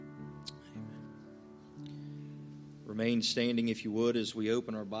Remain standing, if you would, as we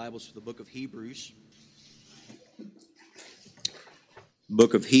open our Bibles to the book of Hebrews.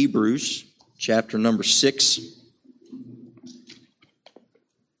 Book of Hebrews, chapter number 6.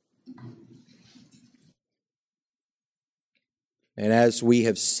 And as we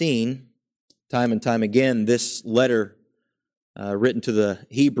have seen time and time again, this letter written to the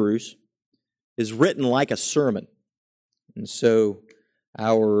Hebrews is written like a sermon. And so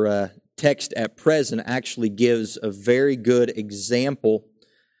our text at present actually gives a very good example,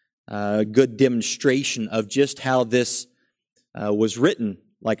 good demonstration of just how this was written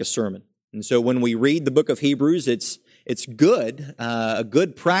like a sermon. And so when we read the book of Hebrews, it's good, a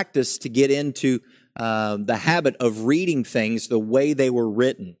good practice to get into the habit of reading things the way they were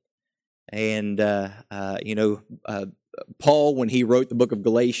written. And, Paul, when he wrote the book of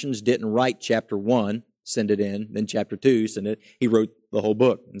Galatians, didn't write chapter 1, send it in, then chapter 2, send it. He wrote the whole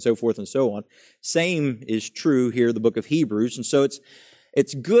book, and so forth and so on. Same is true here, the book of Hebrews. And so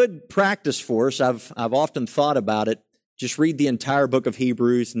it's good practice for us. I've often thought about it. Just read the entire book of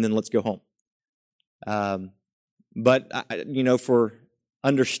Hebrews, and then let's go home. For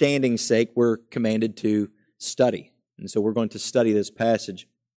understanding's sake, we're commanded to study. And so we're going to study this passage.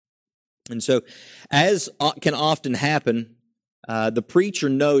 And so, as can often happen, the preacher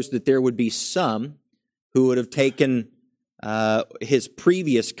knows that there would be some who would have taken his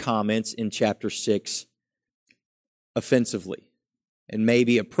previous comments in chapter 6 offensively and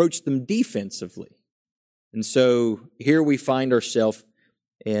maybe approached them defensively. And so here we find ourselves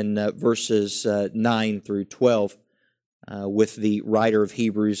in verses 9 through 12 with the writer of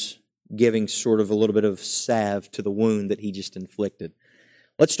Hebrews giving sort of a little bit of salve to the wound that he just inflicted.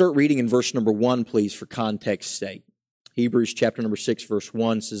 Let's start reading in verse number 1, please, for context's sake. Hebrews chapter number 6, verse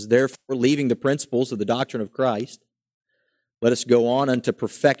 1 says, "Therefore, leaving the principles of the doctrine of Christ, let us go on unto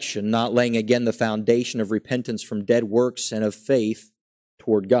perfection, not laying again the foundation of repentance from dead works and of faith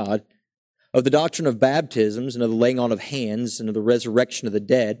toward God, of the doctrine of baptisms and of the laying on of hands and of the resurrection of the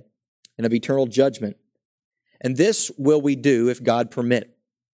dead and of eternal judgment. And this will we do if God permit.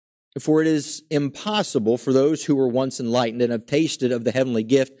 For it is impossible for those who were once enlightened and have tasted of the heavenly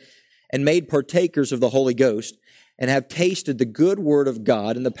gift and made partakers of the Holy Ghost and have tasted the good word of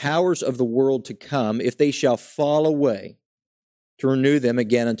God and the powers of the world to come, if they shall fall away, to renew them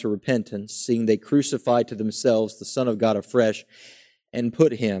again unto repentance, seeing they crucify to themselves the Son of God afresh and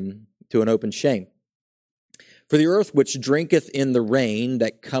put him to an open shame. For the earth which drinketh in the rain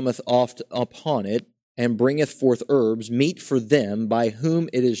that cometh oft upon it, and bringeth forth herbs, meet for them by whom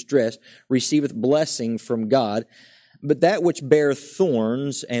it is dressed, receiveth blessing from God. But that which beareth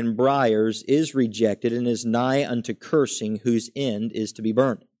thorns and briars is rejected, and is nigh unto cursing, whose end is to be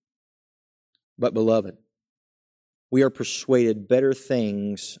burnt. But, beloved, we are persuaded better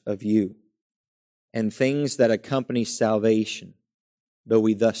things of you, and things that accompany salvation, though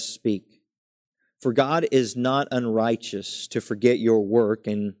we thus speak. For God is not unrighteous to forget your work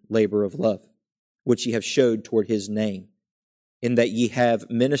and labor of love, which ye have showed toward his name, in that ye have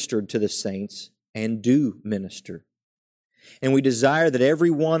ministered to the saints, and do minister. And we desire that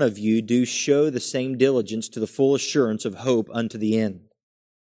every one of you do show the same diligence to the full assurance of hope unto the end,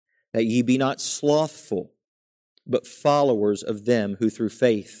 that ye be not slothful, but followers of them who through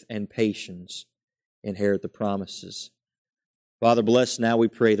faith and patience inherit the promises." Father, bless now, we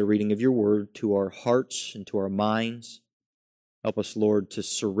pray, the reading of your word to our hearts and to our minds. Help us, Lord, to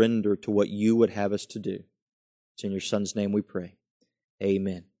surrender to what you would have us to do. It's in your Son's name we pray.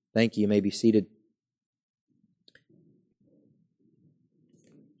 Amen. Thank you. You may be seated.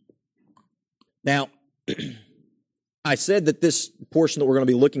 Now, I said that this portion that we're going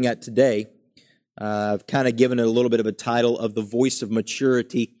to be looking at today, I've kind of given it a little bit of a title of the voice of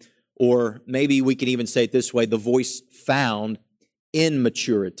maturity, or maybe we can even say it this way, the voice found in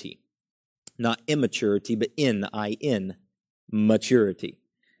maturity. Not immaturity, but in maturity.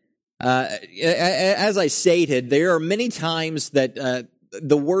 As I stated, there are many times that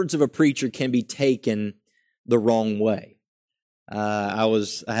the words of a preacher can be taken the wrong way. I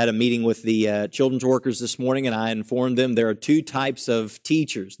had a meeting with the children's workers this morning, and I informed them there are two types of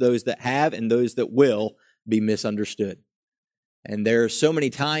teachers, those that have and those that will be misunderstood. And there are so many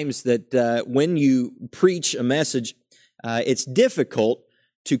times that when you preach a message, it's difficult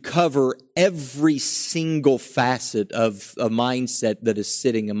to cover every single facet of a mindset that is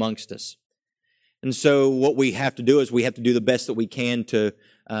sitting amongst us. And so what we have to do is we have to do the best that we can to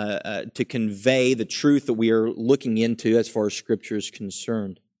convey the truth that we are looking into as far as Scripture is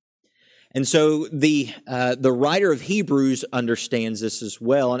concerned. And so the writer of Hebrews understands this as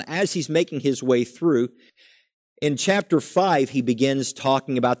well. And as he's making his way through, In chapter 5, he begins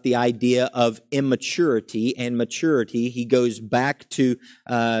talking about the idea of immaturity and maturity. He goes back to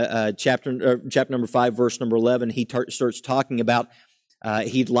chapter number 5, verse number 11. He starts talking about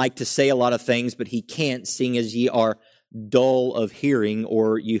he'd like to say a lot of things, but he can't, seeing as ye are dull of hearing,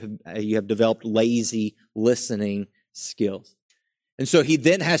 or you have developed lazy listening skills. And so he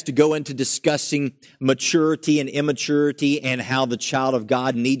then has to go into discussing maturity and immaturity and how the child of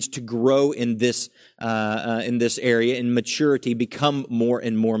God needs to grow in this area, in maturity, become more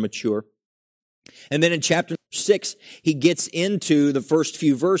and more mature. And then in chapter 6, he gets into the first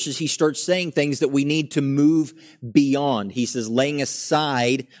few verses. He starts saying things that we need to move beyond. He says, laying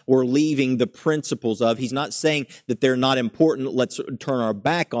aside or leaving the principles of. He's not saying that they're not important. Let's turn our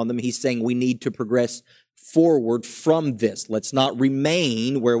back on them. He's saying we need to progress forward from this. Let's not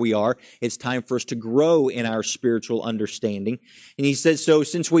remain where we are. It's time for us to grow in our spiritual understanding. And he says, so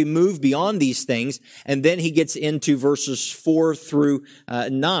since we move beyond these things, and then he gets into verses 4 through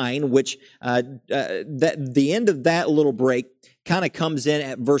 9, which the end of that little break kind of comes in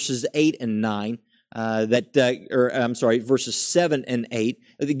at verses 8 and 9. Verses 7 and 8.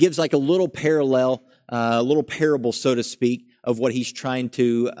 It gives like a little parallel, a little parable, so to speak, of what he's trying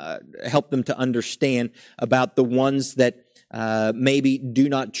to help them to understand about the ones that maybe do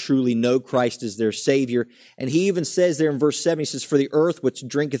not truly know Christ as their Savior. And he even says there in verse 7, he says, for the earth which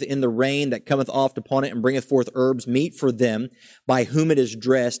drinketh in the rain that cometh oft upon it and bringeth forth herbs, meet for them, by whom it is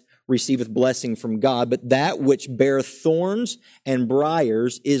dressed, receiveth blessing from God. But that which beareth thorns and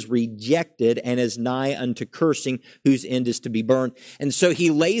briars is rejected and is nigh unto cursing, whose end is to be burned. And so he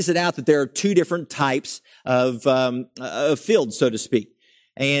lays it out that there are two different types of fields, so to speak.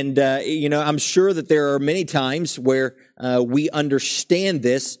 And, I'm sure that there are many times where we understand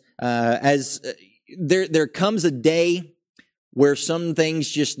this as there comes a day where some things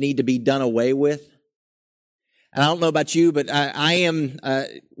just need to be done away with. And I don't know about you, but I am,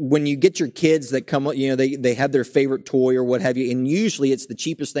 when you get your kids that come, they have their favorite toy or what have you, and usually it's the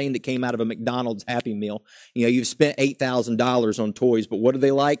cheapest thing that came out of a McDonald's Happy Meal. You've spent $8,000 on toys, but what do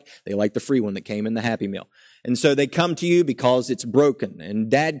they like? They like the free one that came in the Happy Meal. And so they come to you because it's broken,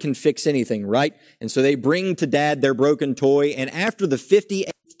 and Dad can fix anything, right? And so they bring to Dad their broken toy, and after the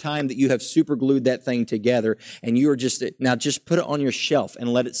 58th time that you have super glued that thing together, and you are just put it on your shelf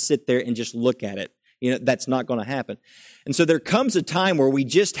and let it sit there and just look at it. That's not going to happen. And so there comes a time where we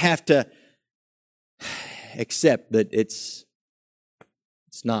just have to accept that it's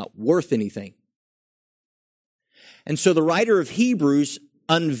not worth anything. And so the writer of Hebrews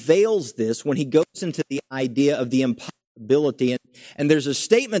unveils this when he goes into the idea of the impossibility. And there's a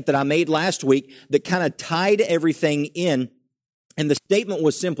statement that I made last week that kind of tied everything in. And the statement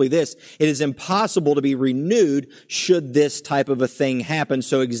was simply this: it is impossible to be renewed should this type of a thing happen,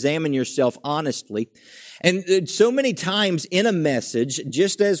 so examine yourself honestly. And so many times in a message,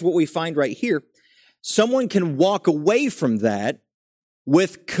 just as what we find right here, someone can walk away from that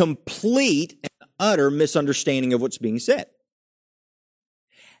with complete and utter misunderstanding of what's being said.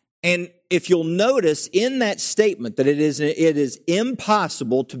 And if you'll notice in that statement that it is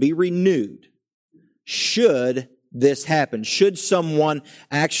impossible to be renewed should this happen, should someone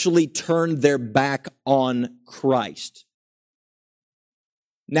actually turn their back on Christ.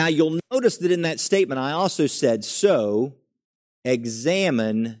 Now you'll notice that in that statement I also said, so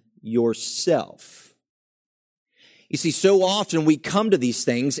examine yourself. You see, so often we come to these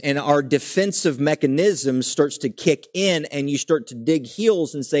things and our defensive mechanism starts to kick in and you start to dig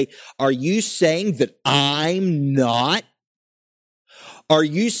heels and say, are you saying that I'm not? Are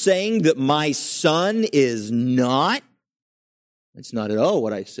you saying that my son is not? That's not at all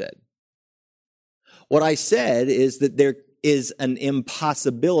what I said. What I said is that there is an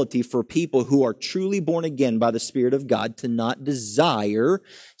impossibility for people who are truly born again by the Spirit of God to not desire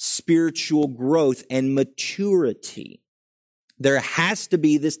spiritual growth and maturity. There has to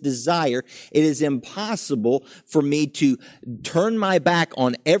be this desire. It is impossible for me to turn my back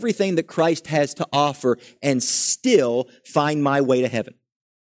on everything that Christ has to offer and still find my way to heaven.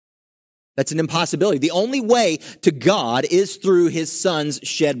 That's an impossibility. The only way to God is through His Son's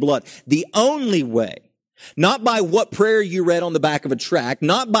shed blood. The only way. Not by what prayer you read on the back of a tract,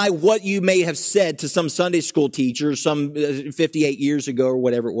 not by what you may have said to some Sunday school teacher some 58 years ago or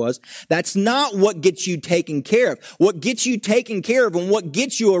whatever it was. That's not what gets you taken care of. What gets you taken care of and what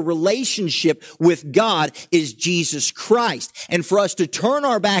gets you a relationship with God is Jesus Christ. And for us to turn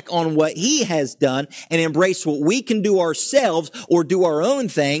our back on what He has done and embrace what we can do ourselves or do our own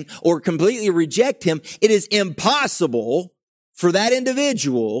thing or completely reject Him, it is impossible for that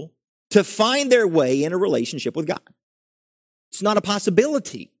individual to find their way in a relationship with God. It's not a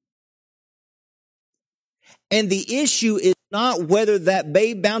possibility. And the issue is not whether that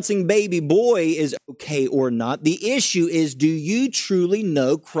bouncing baby boy is okay or not. The issue is, do you truly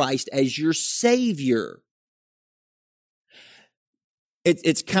know Christ as your Savior?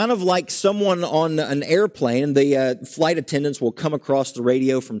 It's kind of like someone on an airplane. The flight attendants will come across the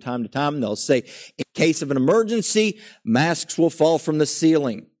radio from time to time, and they'll say, in case of an emergency, masks will fall from the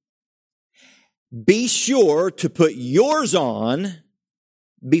ceiling. Be sure to put yours on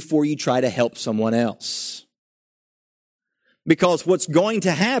before you try to help someone else. Because what's going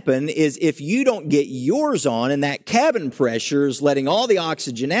to happen is if you don't get yours on and that cabin pressure is letting all the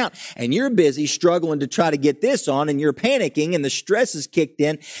oxygen out and you're busy struggling to try to get this on and you're panicking and the stress is kicked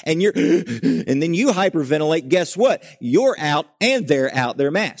in and and then you hyperventilate, guess what? You're out and they're out their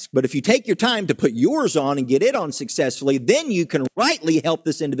mask. But if you take your time to put yours on and get it on successfully, then you can rightly help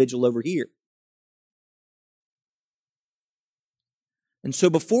this individual over here. And so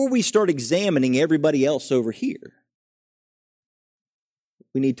before we start examining everybody else over here,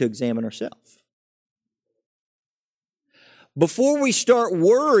 we need to examine ourselves. Before we start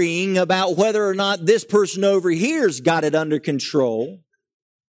worrying about whether or not this person over here's got it under control,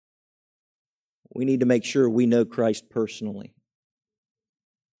 we need to make sure we know Christ personally.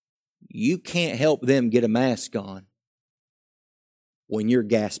 You can't help them get a mask on when you're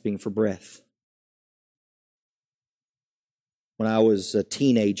gasping for breath. When I was a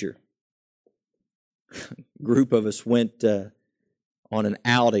teenager, a group of us went on an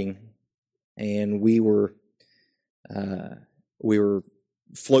outing, and we were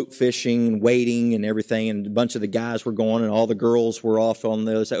float fishing, wading, and everything. And a bunch of the guys were going, and all the girls were off on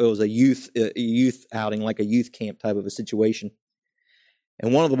those. It was a youth outing, like a youth camp type of a situation.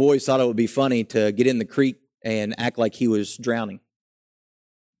 And one of the boys thought it would be funny to get in the creek and act like he was drowning.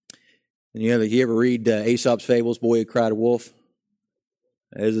 And you ever read Aesop's Fables, Boy Who Cried Wolf?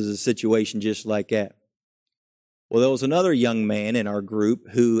 This is a situation just like that. Well, there was another young man in our group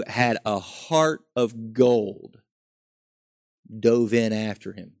who had a heart of gold, dove in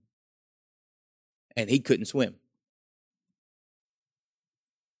after him, and he couldn't swim.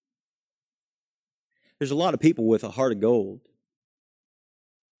 There's a lot of people with a heart of gold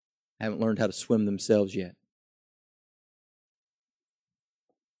haven't learned how to swim themselves yet.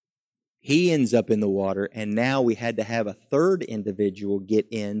 He ends up in the water, and now we had to have a third individual get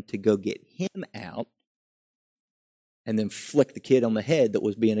in to go get him out, and then flick the kid on the head that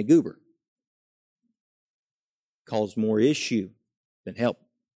was being a goober. Caused more issue than help.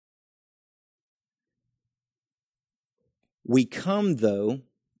 We come, though,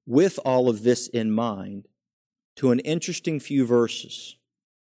 with all of this in mind, to an interesting few verses.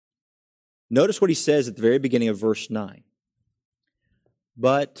 Notice what he says at the very beginning of verse 9.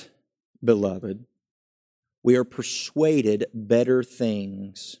 But, beloved, we are persuaded better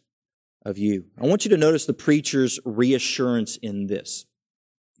things of you. I want you to notice the preacher's reassurance in this.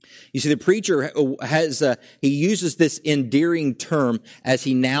 You see, the preacher he uses this endearing term as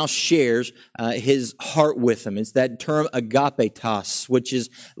he now shares his heart with them. It's that term agapetos, which is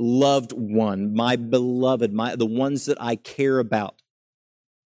loved one, my beloved, the ones that I care about,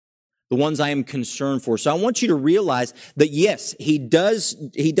 the ones I am concerned for. So I want you to realize that yes, he does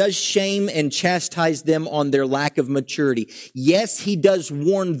shame and chastise them on their lack of maturity. Yes, he does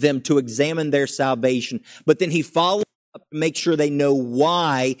warn them to examine their salvation, but then he follows up to make sure they know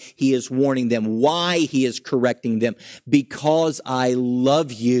why he is warning them, why he is correcting them. Because I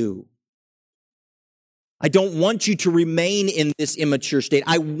love you. I don't want you to remain in this immature state.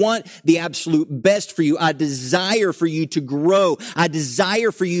 I want the absolute best for you. I desire for you to grow. I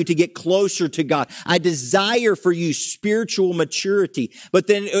desire for you to get closer to God. I desire for you spiritual maturity. But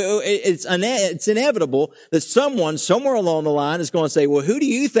then it's inevitable that someone somewhere along the line is going to say, well, who do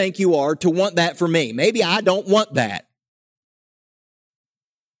you think you are to want that for me? Maybe I don't want that.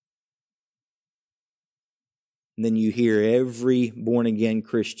 And then you hear every born-again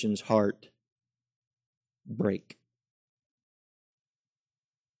Christian's heart break.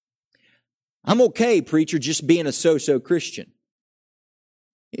 I'm okay, preacher, just being a so-so Christian.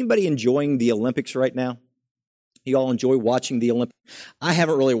 Anybody enjoying the Olympics right now? You all enjoy watching the Olympics? I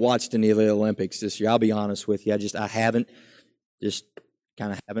haven't really watched any of the Olympics this year. I'll be honest with you. I haven't. Just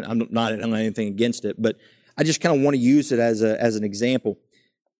kind of haven't. I'm not anything against it, but I just kind of want to use it as an example.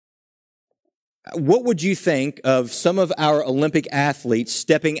 What would you think of some of our Olympic athletes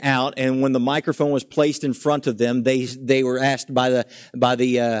stepping out, and when the microphone was placed in front of them, they were asked by the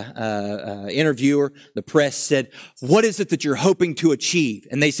interviewer, the press said, "What is it that you're hoping to achieve?"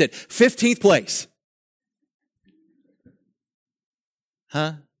 And they said, 15th place.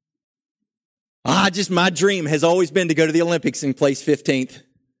 Huh? Just my dream has always been to go to the Olympics and place 15th.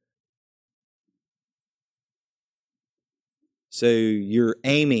 So you're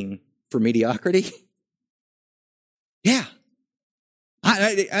aiming for mediocrity? Yeah.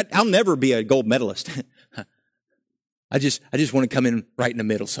 I'll never be a gold medalist. I just want to come in right in the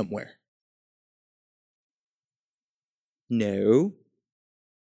middle somewhere. No.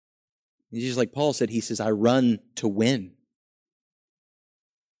 It's just like Paul said, he says, I run to win.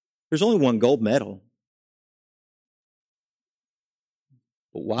 There's only one gold medal.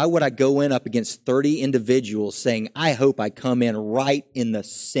 But why would I go in up against 30 individuals saying, I hope I come in right in the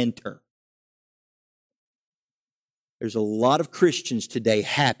center? There's a lot of Christians today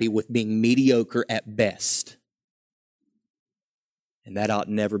happy with being mediocre at best. And that ought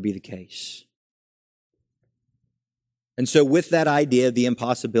never be the case. And so with that idea of the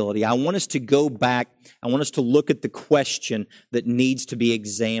impossibility, I want us to go back. I want us to look at the question that needs to be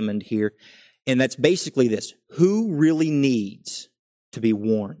examined here. And that's basically this. Who really needs to be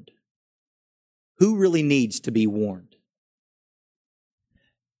warned? Who really needs to be warned?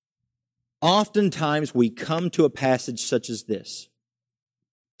 Oftentimes we come to a passage such as this,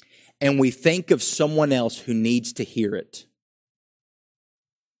 and we think of someone else who needs to hear it.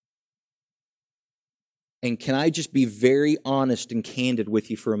 And can I just be very honest and candid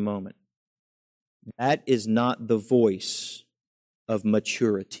with you for a moment? That is not the voice of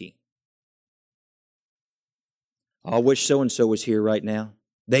maturity. I wish so-and-so was here right now.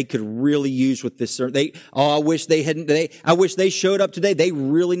 They could really use with this sermon. I wish they hadn't. I wish they showed up today. They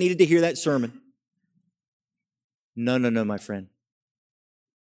really needed to hear that sermon. No, my friend.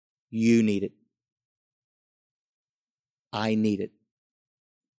 You need it. I need it.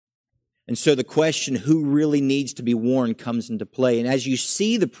 And so the question, who really needs to be warned, comes into play. And as you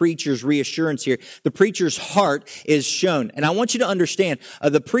see the preacher's reassurance here, the preacher's heart is shown. And I want you to understand,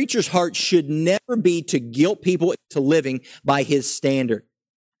 the preacher's heart should never be to guilt people into living by his standard.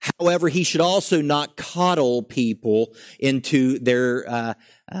 However, he should also not coddle people into their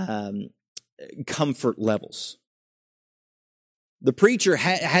comfort levels. The preacher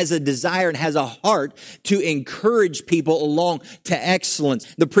has a desire and has a heart to encourage people along to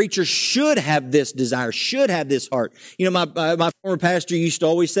excellence. The preacher should have this desire, should have this heart. You know, my former pastor used to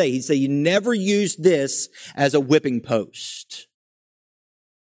always say, he'd say, you never use this as a whipping post,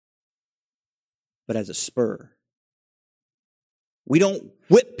 but as a spur. We don't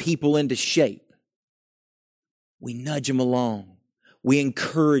whip people into shape. We nudge them along. We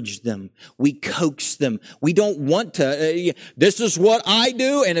encourage them. We coax them. We don't want to, this is what I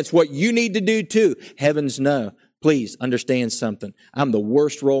do and it's what you need to do too. Heavens no. Please understand something. I'm the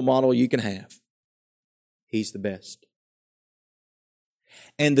worst role model you can have. He's the best.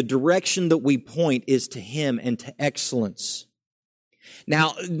 And the direction that we point is to Him and to excellence.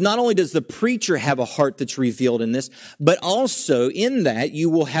 Now, not only does the preacher have a heart that's revealed in this, but also in that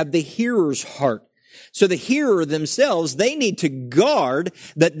you will have the hearer's heart. So the hearer themselves, they need to guard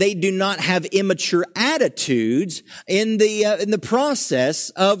that they do not have immature attitudes in the process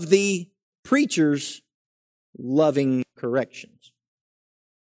of the preacher's loving corrections.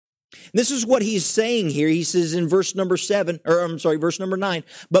 This is what he's saying here. He says in verse number 9,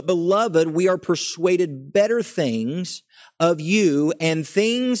 but beloved, we are persuaded better things of you and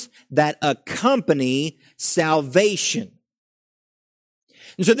things that accompany salvation.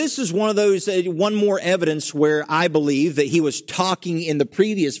 And so this is one of those, one more evidence where I believe that he was talking in the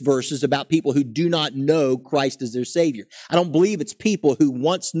previous verses about people who do not know Christ as their Savior. I don't believe it's people who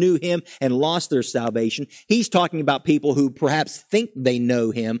once knew Him and lost their salvation. He's talking about people who perhaps think they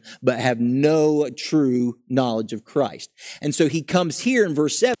know Him, but have no true knowledge of Christ. And so he comes here in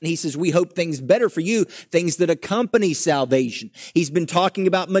verse 7, he says, we hope things better for you, things that accompany salvation. He's been talking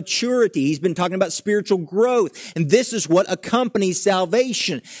about maturity. He's been talking about spiritual growth. And this is what accompanies salvation.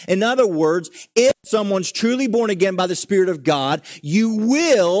 In other words, if someone's truly born again by the Spirit of God, you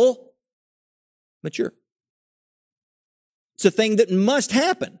will mature. It's a thing that must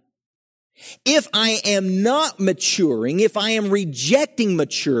happen. If I am not maturing, if I am rejecting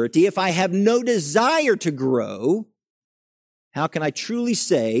maturity, if I have no desire to grow, how can I truly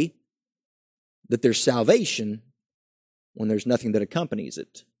say that there's salvation when there's nothing that accompanies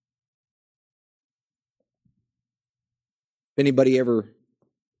it? If anybody ever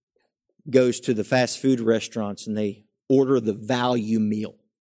goes to the fast food restaurants and they order the value meal.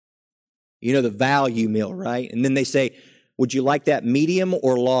 You know the value meal, right? And then they say, would you like that medium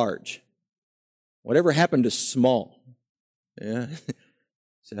or large? Whatever happened to small? Yeah.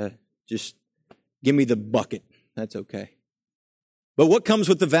 So just give me the bucket. That's okay. But what comes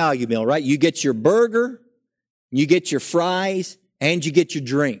with the value meal, right? You get your burger, you get your fries, and you get your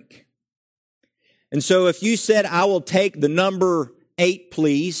drink. And so if you said, I will take the number 8,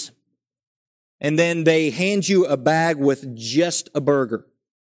 please, and then they hand you a bag with just a burger.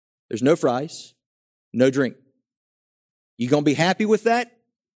 There's no fries, no drink. You going to be happy with that?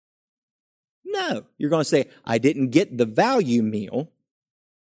 No. You're going to say, I didn't get the value meal.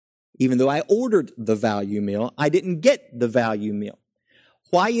 Even though I ordered the value meal, I didn't get the value meal.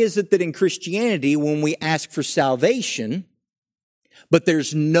 Why is it that in Christianity, when we ask for salvation, but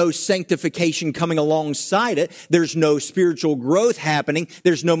there's no sanctification coming alongside it, there's no spiritual growth happening,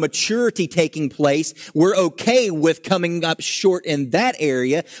 there's no maturity taking place, we're okay with coming up short in that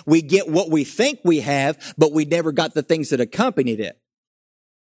area, we get what we think we have, but we never got the things that accompanied it.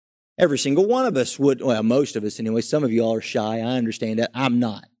 Every single one of us would, well, most of us anyway, some of you all are shy, I understand that, I'm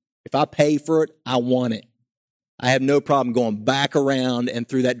not. If I pay for it, I want it. I have no problem going back around and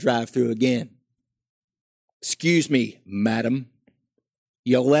through that drive-thru again. Excuse me, madam.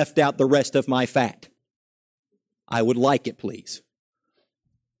 You left out the rest of my fat. I would like it, please.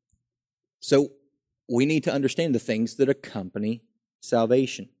 So we need to understand the things that accompany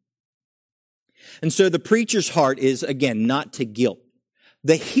salvation. And so the preacher's heart is, again, not to guilt.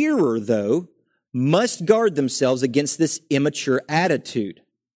 The hearer, though, must guard themselves against this immature attitude.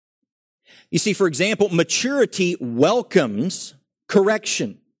 You see, for example, maturity welcomes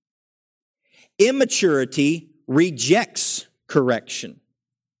correction. Immaturity rejects correction.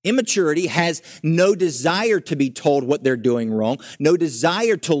 Immaturity has no desire to be told what they're doing wrong, no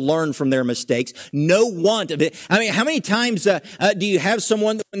desire to learn from their mistakes, no want of it. I mean, how many times do you have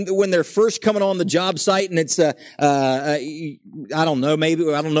someone when they're first coming on the job site and it's, I don't know,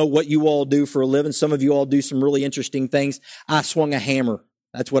 maybe, I don't know what you all do for a living. Some of you all do some really interesting things. I swung a hammer.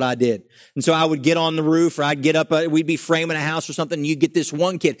 That's what I did. And so I would get on the roof or I'd get up, we'd be framing a house or something and you get this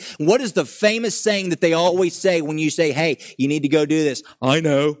one kid. What is the famous saying that they always say when you say, hey, you need to go do this? I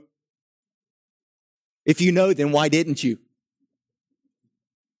know. If you know, then why didn't you?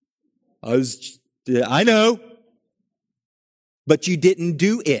 I know. But you didn't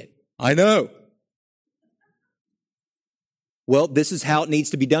do it. I know. Well, this is how it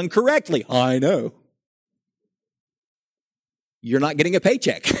needs to be done correctly. I know. You're not getting a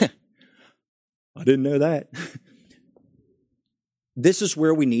paycheck. I didn't know that. This is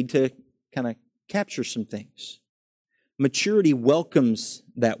where we need to kind of capture some things. Maturity welcomes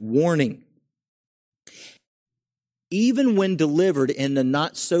that warning, even when delivered in a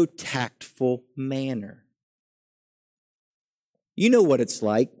not so tactful manner. You know what it's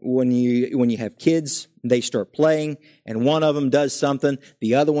like when you have kids, they start playing, and one of them does something,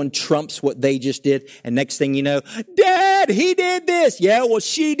 the other one trumps what they just did, and next thing you know, Dad, he did this. Yeah, well,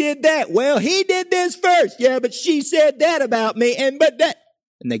 she did that. Well, he did this first. Yeah, but she said that about me, and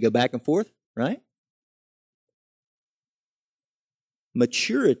they go back and forth, right?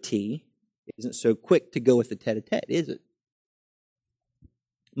 Maturity isn't so quick to go with the tete-a-tete, is it?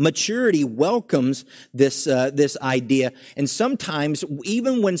 Maturity welcomes this idea, and sometimes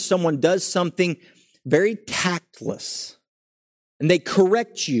even when someone does something very tactless and they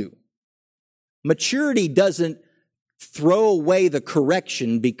correct you, maturity doesn't throw away the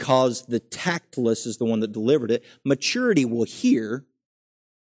correction because the tactless is the one that delivered it. Maturity will hear,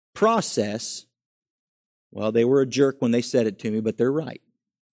 process, well, they were a jerk when they said it to me, but they're right.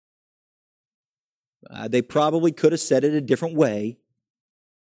 They probably could have said it a different way,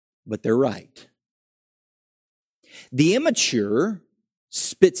 but they're right. The immature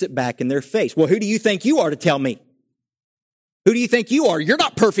spits it back in their face. Well, who do you think you are to tell me? Who do you think you are? You're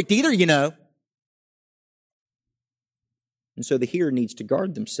not perfect either, you know. And so the hearer needs to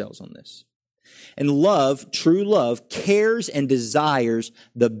guard themselves on this. And love, true love, cares and desires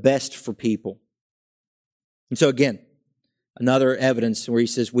the best for people. And so again, another evidence where he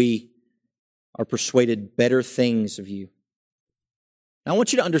says, we are persuaded better things of you. Now, I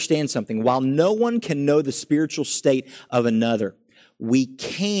want you to understand something. While no one can know the spiritual state of another, we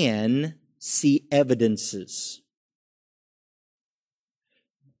can see evidences.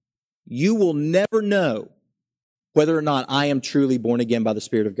 You will never know whether or not I am truly born again by the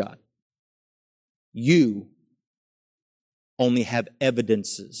Spirit of God. You only have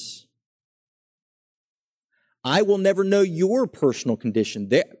evidences. I will never know your personal condition.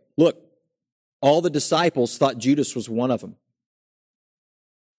 Look, all the disciples thought Judas was one of them.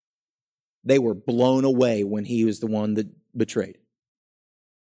 They were blown away when he was the one that betrayed.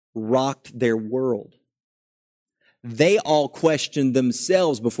 Rocked their world. They all questioned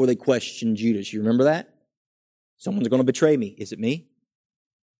themselves before they questioned Judas. You remember that? Someone's going to betray me. Is it me?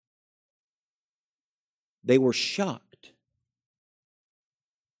 They were shocked.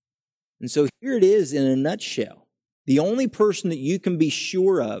 And so here it is in a nutshell. The only person that you can be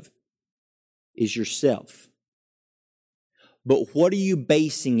sure of is yourself. But what are you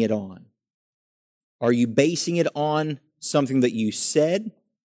basing it on? Are you basing it on something that you said,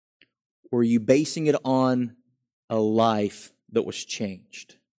 or are you basing it on a life that was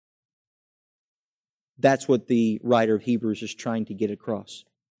changed? That's what the writer of Hebrews is trying to get across.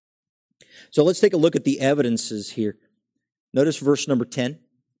 So let's take a look at the evidences here. Notice verse number 10. It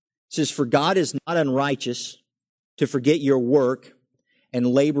says, "For God is not unrighteous to forget your work and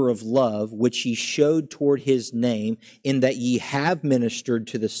labor of love, which ye showed toward his name, in that ye have ministered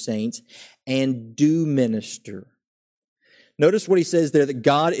to the saints and do minister." Notice what he says there, that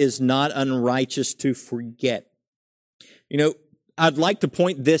God is not unrighteous to forget. You know, I'd like to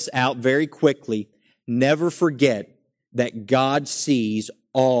point this out very quickly. Never forget that God sees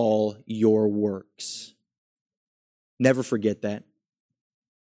all your works. Never forget that.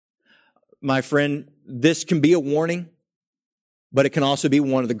 My friend, this can be a warning, but it can also be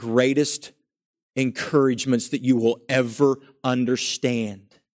one of the greatest encouragements that you will ever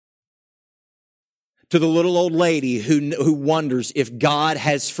understand. To the little old lady who wonders if God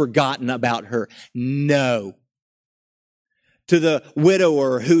has forgotten about her, no. To the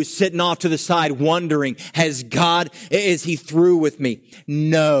widower who's sitting off to the side wondering, is he through with me?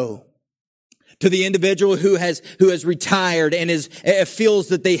 No. To the individual who has retired and feels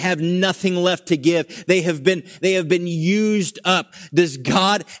that they have nothing left to give. They have been used up. Does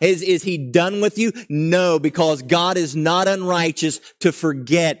God, is he done with you? No, because God is not unrighteous to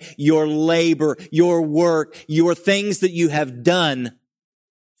forget your labor, your work, your things that you have done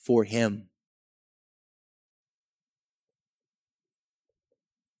for him.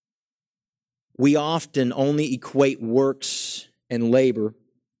 We often only equate works and labor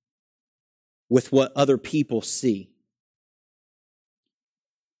with what other people see.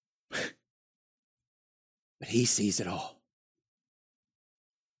 But he sees it all.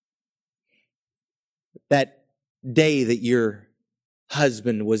 That day that your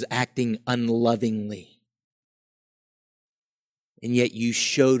husband was acting unlovingly, and yet you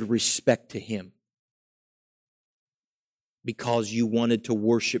showed respect to him because you wanted to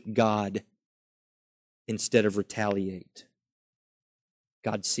worship God instead of retaliate.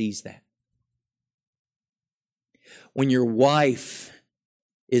 God sees that. When your wife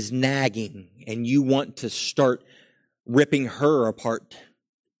is nagging and you want to start ripping her apart,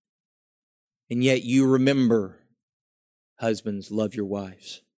 and yet you remember, husbands, love your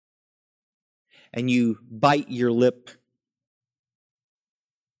wives, and you bite your lip,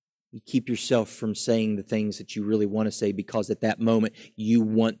 you keep yourself from saying the things that you really want to say because at that moment you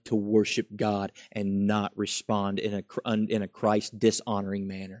want to worship God and not respond in a Christ dishonoring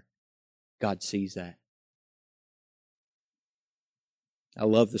manner. God sees that. I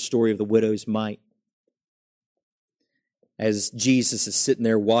love the story of the widow's mite. As Jesus is sitting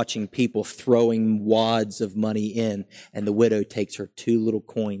there watching people throwing wads of money in, and the widow takes her 2 little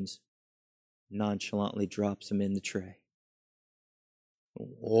coins, nonchalantly drops them in the tray.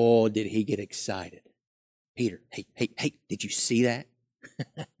 Oh, did he get excited. Peter, hey, did you see that?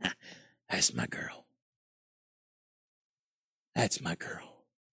 That's my girl. That's my girl.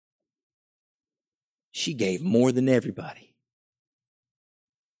 She gave more than everybody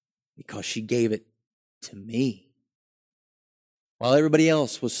because she gave it to me. While everybody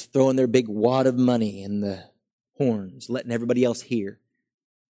else was throwing their big wad of money in the horns, letting everybody else hear,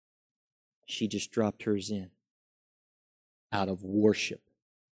 she just dropped hers in out of worship.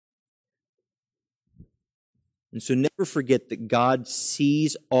 And so never forget that God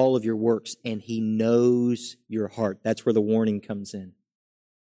sees all of your works and he knows your heart. That's where the warning comes in.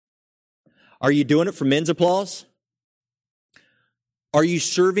 Are you doing it for men's applause? Are you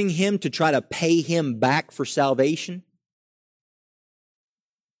serving him to try to pay him back for salvation?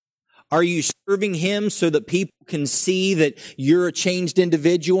 Are you serving him so that people can see that you're a changed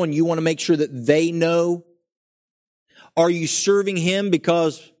individual and you want to make sure that they know? Are you serving him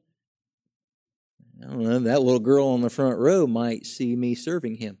because, I don't know, that little girl on the front row might see me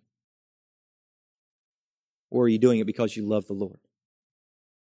serving him? Or are you doing it because you love the Lord?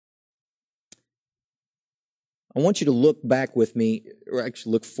 I want you to look back with me, or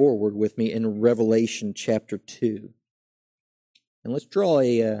actually look forward with me in Revelation chapter 2. And let's draw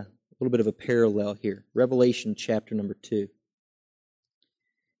a little bit of a parallel here. Revelation chapter number 2.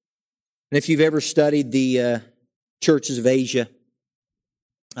 And if you've ever studied the churches of Asia,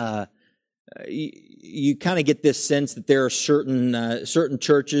 you kind of get this sense that there are certain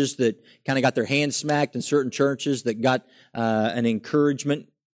churches that kind of got their hands smacked and certain churches that got an encouragement.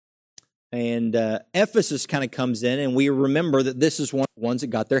 And Ephesus kind of comes in, and we remember that this is one of the ones that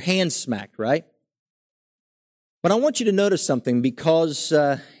got their hands smacked, right? But I want you to notice something, because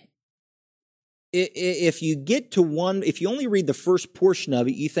if you get to one, if you only read the first portion of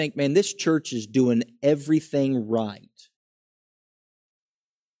it, you think, man, this church is doing everything right.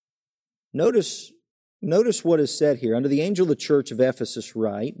 Notice what is said here. Unto the angel of the church of Ephesus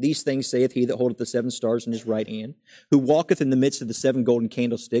write, These things saith he that holdeth the 7 stars in his right hand, who walketh in the midst of the 7 golden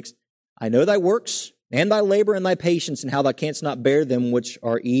candlesticks. I know thy works, and thy labor, and thy patience, and how thou canst not bear them which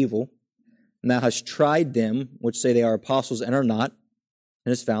are evil. And thou hast tried them which say they are apostles and are not,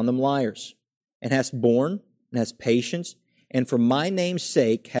 and hast found them liars. And hast borne, and hast patience, and for my name's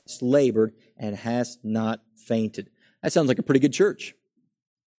sake hast labored, and hast not fainted. That sounds like a pretty good church.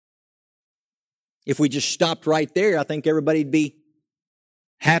 If we just stopped right there, I think everybody'd be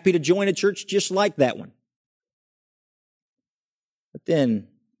happy to join a church just like that one. But then,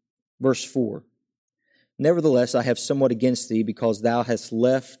 verse 4, Nevertheless, I have somewhat against thee, because thou hast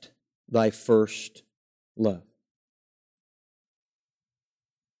left thy first love.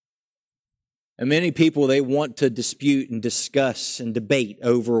 And many people, they want to dispute and discuss and debate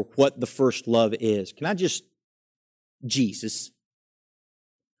over what the first love is. Can I just, Jesus.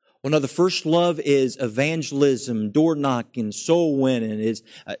 Well, no, the first love is evangelism, door knocking, soul winning.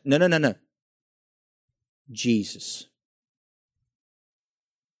 No. Jesus.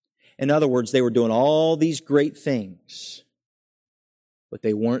 In other words, they were doing all these great things, but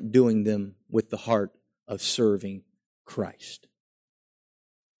they weren't doing them with the heart of serving Christ.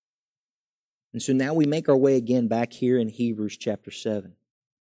 And so now we make our way again back here in Hebrews chapter 7.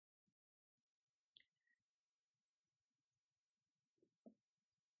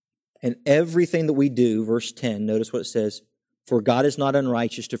 And everything that we do, verse 10, notice what it says, For God is not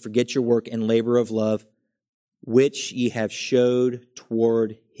unrighteous to forget your work and labor of love, which ye have showed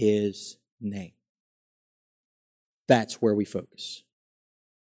toward His name. That's where we focus.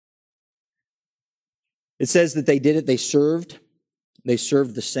 It says that they did it, they served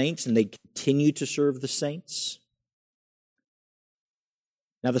the saints, and they continue to serve the saints.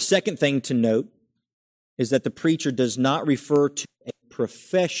 Now, the second thing to note is that the preacher does not refer to a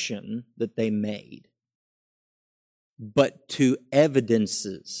profession that they made, but to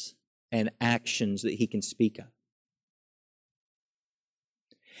evidences and actions that he can speak of.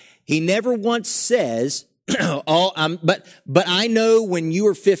 He never once says, but I know when you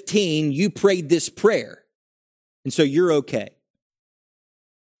were 15, you prayed this prayer, and so you're okay.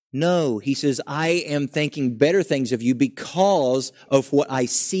 No, he says, I am thinking better things of you because of what I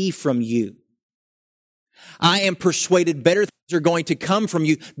see from you. I am persuaded better things are going to come from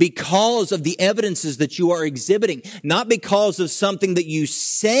you because of the evidences that you are exhibiting. Not because of something that you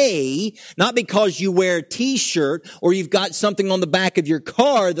say, not because you wear a t-shirt or you've got something on the back of your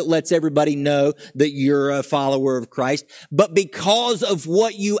car that lets everybody know that you're a follower of Christ, but because of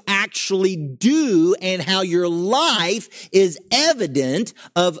what you actually do and how your life is evident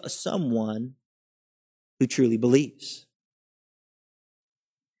of someone who truly believes.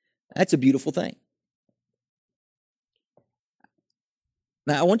 That's a beautiful thing.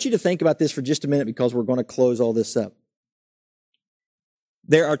 Now, I want you to think about this for just a minute because we're going to close all this up.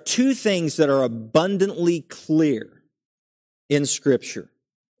 There are two things that are abundantly clear in Scripture.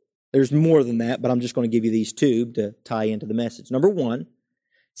 There's more than that, but I'm just going to give you these two to tie into the message. Number one,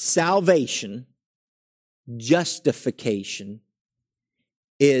 salvation, justification,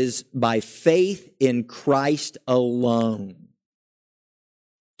 is by faith in Christ alone.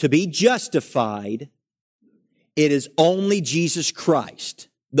 To be justified, it is only Jesus Christ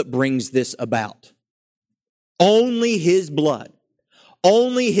that brings this about. Only His blood.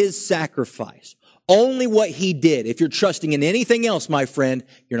 Only His sacrifice. Only what He did. If you're trusting in anything else, my friend,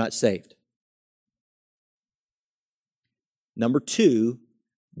 you're not saved. Number two,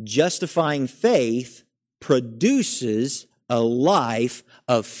 justifying faith produces a life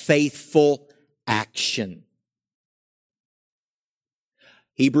of faithful action.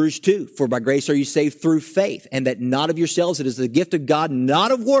 Hebrews 2, for by grace are you saved through faith, and that not of yourselves, it is the gift of God, not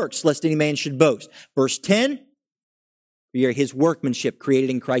of works, lest any man should boast. Verse 10, we are His workmanship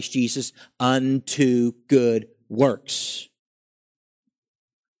created in Christ Jesus unto good works.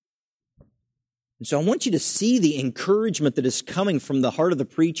 And so I want you to see the encouragement that is coming from the heart of the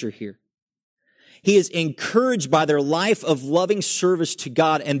preacher here. He is encouraged by their life of loving service to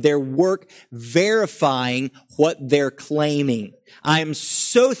God and their work verifying what they're claiming. I am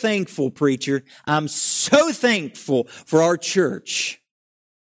so thankful, preacher. I'm so thankful for our church.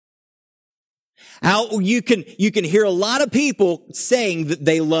 How you can hear a lot of people saying that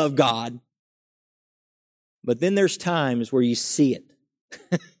they love God, but then there's times where you see it.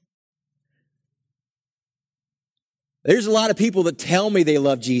 There's a lot of people that tell me they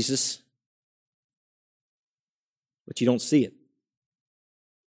love Jesus, but you don't see it.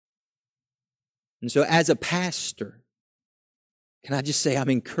 And so as a pastor, can I just say I'm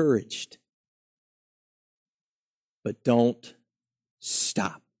encouraged? But don't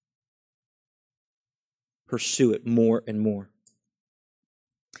stop. Pursue it more and more.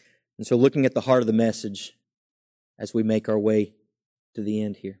 And so looking at the heart of the message as we make our way to the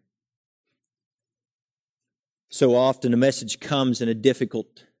end here. So often a message comes in a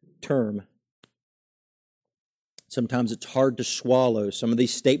difficult term. Sometimes it's hard to swallow. Some of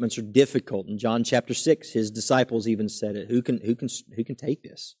these statements are difficult. In John chapter 6, his disciples even said it. Who can take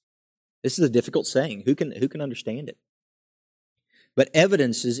this? This is a difficult saying. Who can understand it? But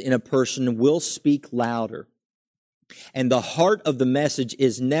evidences in a person will speak louder. And the heart of the message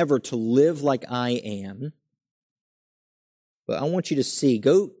is never to live like I am. But I want you to see,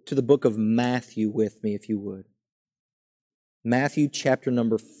 go to the book of Matthew with me if you would. Matthew chapter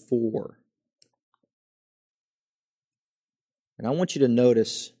number 4. And I want you to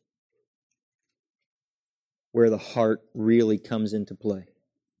notice where the heart really comes into play.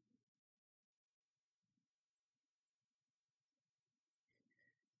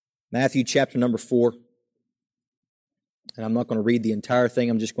 Matthew chapter number 4. And I'm not going to read the entire thing.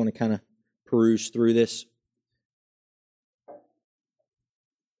 I'm just going to kind of peruse through this.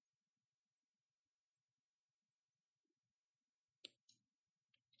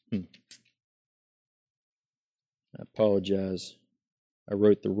 I apologize. I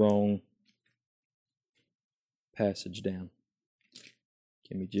wrote the wrong passage down.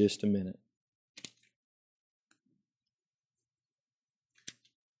 Give me just a minute.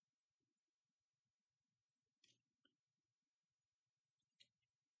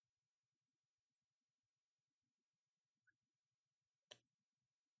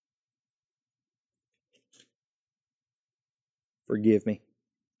 Forgive me.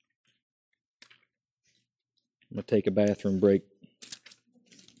 I'm going to take a bathroom break.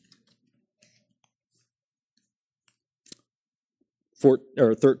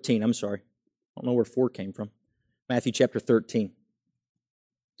 13, I'm sorry. I don't know where 4 came from. Matthew chapter 13.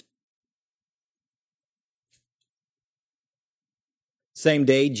 Same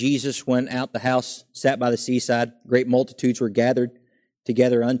day, Jesus went out the house, sat by the seaside. Great multitudes were gathered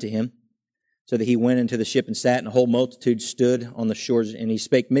together unto him, so that he went into the ship and sat, and the whole multitude stood on the shores. And he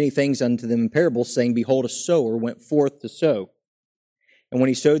spake many things unto them in parables, saying, Behold, a sower went forth to sow. And when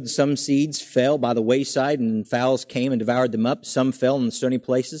he sowed, some seeds fell by the wayside, and fowls came and devoured them up. Some fell in the stony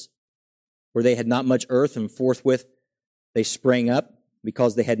places, where they had not much earth, and forthwith they sprang up,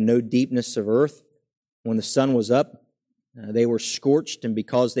 because they had no deepness of earth. When the sun was up, they were scorched, and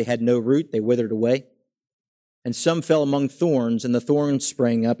because they had no root, they withered away. And some fell among thorns, and the thorns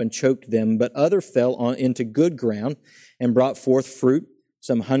sprang up and choked them. But other fell into good ground and brought forth fruit,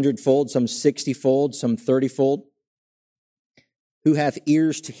 some 100-fold, some 60-fold, some 30-fold. Who hath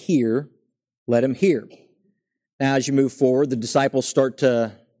ears to hear, let him hear. Now, as you move forward, the disciples start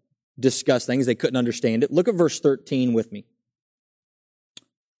to discuss things. They couldn't understand it. Look at verse 13 with me.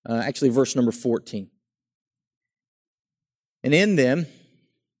 Actually, verse number 14. And in them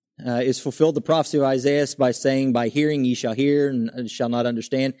is fulfilled the prophecy of Isaiah by saying, By hearing ye shall hear and shall not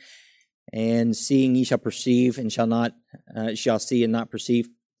understand, and seeing ye shall perceive and shall see and not perceive.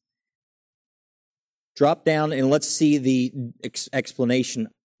 Drop down and let's see the explanation.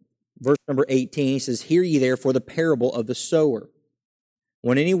 Verse number 18, he says, Hear ye therefore the parable of the sower.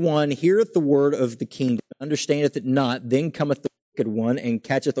 When anyone heareth the word of the kingdom, understandeth it not, then cometh the wicked one, and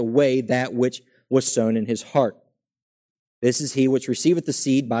catcheth away that which was sown in his heart. This is he which receiveth the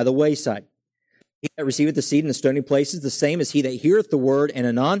seed by the wayside. He that receiveth the seed in the stony places, the same as he that heareth the word, and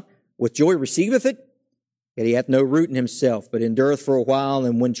anon with joy receiveth it. Yet he hath no root in himself, but endureth for a while,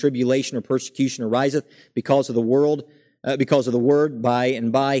 and when tribulation or persecution ariseth because of the word, by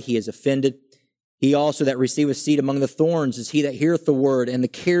and by he is offended. He also that receiveth seed among the thorns is he that heareth the word, and the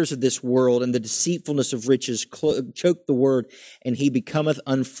cares of this world and the deceitfulness of riches choke the word, and he becometh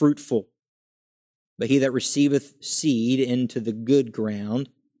unfruitful. But he that receiveth seed into the good ground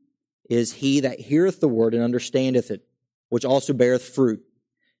is he that heareth the word and understandeth it, which also beareth fruit,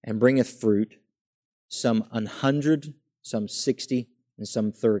 and bringeth fruit, some 100, some 60, and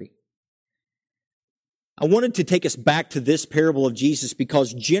some 30. I wanted to take us back to this parable of Jesus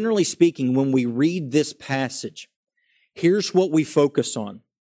because generally speaking, when we read this passage, here's what we focus on.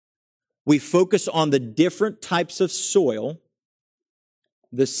 We focus on the different types of soil.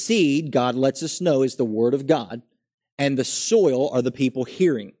 The seed, God lets us know, is the Word of God, and the soil are the people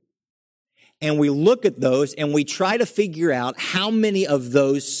hearing. And we look at those and we try to figure out how many of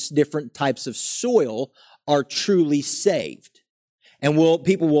those different types of soil are truly saved. And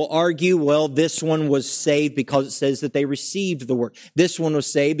people will argue, well, this one was saved because it says that they received the word. This one was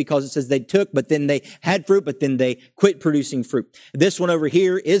saved because it says they took, but then they had fruit, but then they quit producing fruit. This one over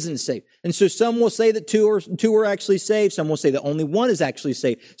here isn't saved. And so some will say that two are actually saved. Some will say that only one is actually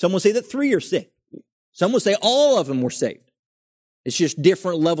saved. Some will say that three are saved. Some will say all of them were saved. It's just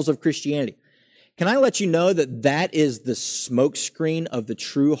different levels of Christianity. Can I let you know that that is the smokescreen of the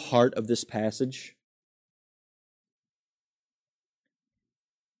true heart of this passage?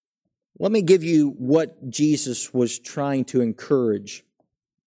 Let me give you what Jesus was trying to encourage.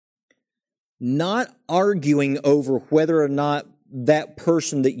 Not arguing over whether or not that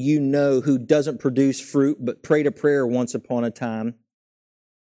person that you know who doesn't produce fruit but prayed a prayer once upon a time,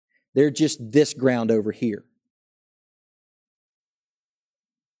 they're just this ground over here.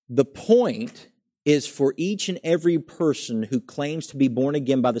 The point is for each and every person who claims to be born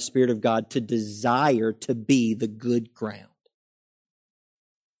again by the Spirit of God to desire to be the good ground.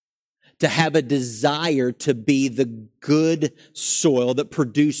 To have a desire to be the good soil that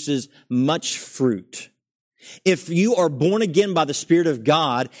produces much fruit. If you are born again by the Spirit of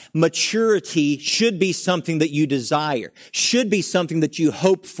God, maturity should be something that you desire, should be something that you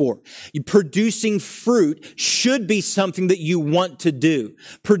hope for. Producing fruit should be something that you want to do.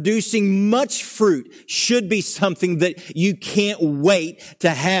 Producing much fruit should be something that you can't wait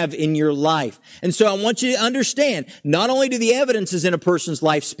to have in your life. And so I want you to understand, not only do the evidences in a person's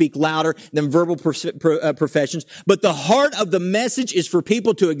life speak louder than verbal professions, but the heart of the message is for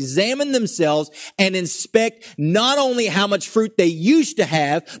people to examine themselves and inspect not only how much fruit they used to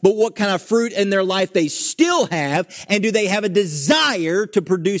have, but what kind of fruit in their life they still have, and do they have a desire to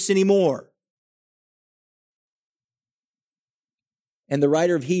produce any more? And the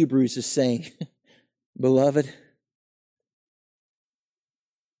writer of Hebrews is saying, beloved,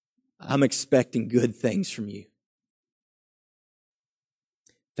 I'm expecting good things from you.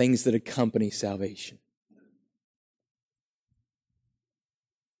 Things that accompany salvation.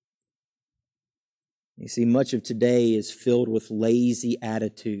 You see, much of today is filled with lazy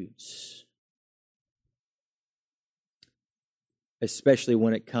attitudes, especially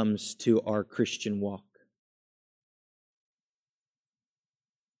when it comes to our Christian walk.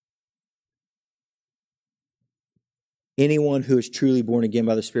 Anyone who is truly born again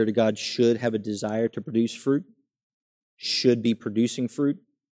by the Spirit of God should have a desire to produce fruit, should be producing fruit,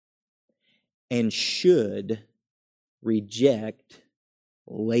 and should reject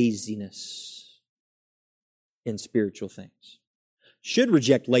laziness in spiritual things. Should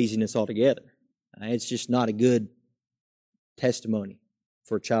reject laziness altogether. It's just not a good testimony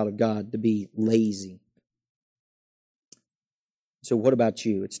for a child of God to be lazy. So what about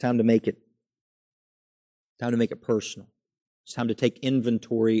you? It's time to make it personal. It's time to take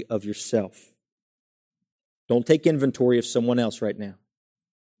inventory of yourself. Don't take inventory of someone else right now.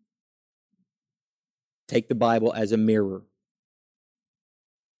 Take the Bible as a mirror.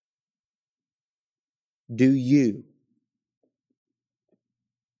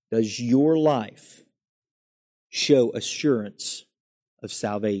 Does your life show assurance of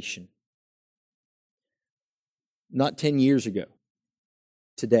salvation? Not 10 years ago,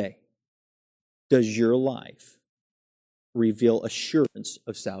 today. Does your life reveal assurance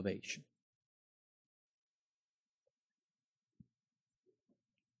of salvation?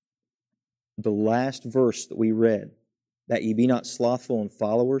 The last verse that we read, that ye be not slothful in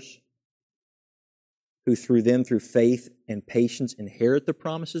followers, who through them, through faith and patience, inherit the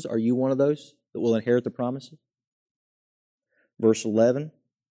promises. Are you one of those that will inherit the promises? Verse 11,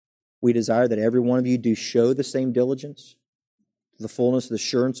 we desire that every one of you do show the same diligence, the fullness, the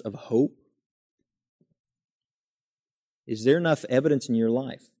assurance of hope. Is there enough evidence in your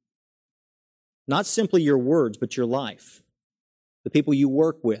life? Not simply your words, but your life. The people you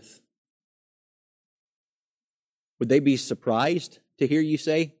work with. Would they be surprised to hear you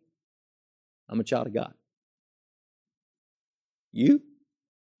say, I'm a child of God? You?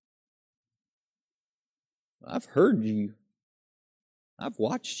 I've heard you. I've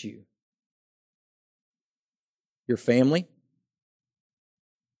watched you. Your family?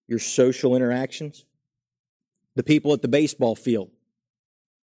 Your social interactions? The people at the baseball field?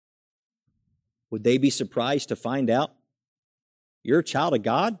 Would they be surprised to find out you're a child of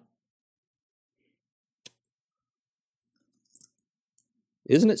God?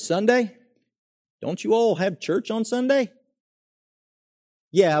 Isn't it Sunday? Don't you all have church on Sunday?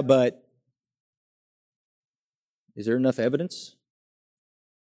 Yeah, but is there enough evidence?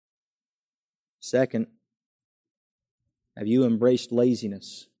 Second, have you embraced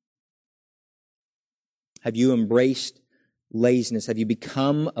laziness? Have you embraced laziness? Have you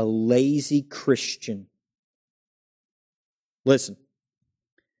become a lazy Christian? Listen,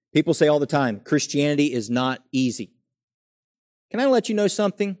 People say all the time, Christianity is not easy. Can I let you know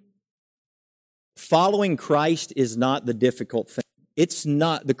something? Following Christ is not the difficult thing. It's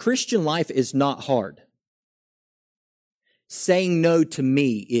not, the Christian life is not hard. Saying no to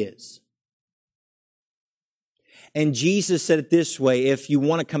me is. And Jesus said it this way, if you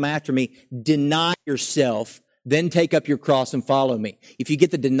want to come after me, deny yourself, then take up your cross and follow me. If you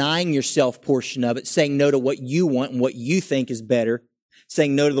get the denying yourself portion of it, saying no to what you want and what you think is better,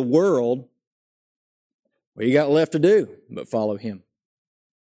 saying no to the world, what you got left to do but follow Him.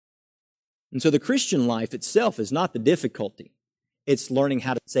 And so the Christian life itself is not the difficulty. It's learning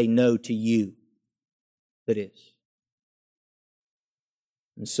how to say no to you that is.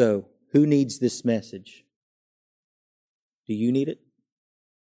 And so, who needs this message? Do you need it?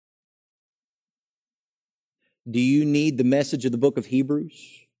 Do you need the message of the book of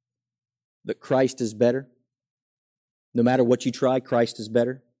Hebrews? That Christ is better? No matter what you try, Christ is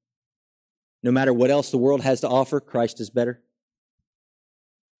better. No matter what else the world has to offer, Christ is better.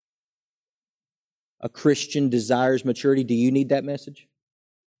 A Christian desires maturity. Do you need that message?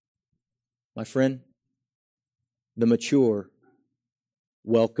 My friend, the mature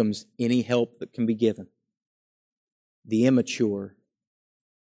welcomes any help that can be given. The immature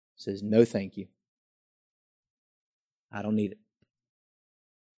says, no thank you. I don't need it.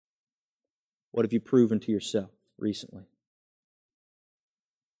 What have you proven to yourself recently?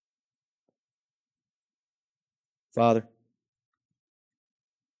 Father,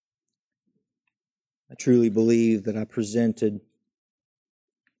 I truly believe that I presented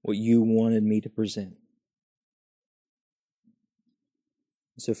what you wanted me to present.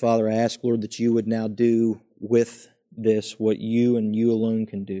 So, Father, I ask, Lord, that you would now do with this what you and you alone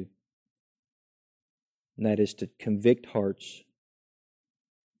can do. And that is to convict hearts,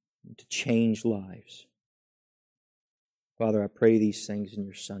 and to change lives. Father, I pray these things in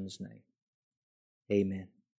your Son's name. Amen.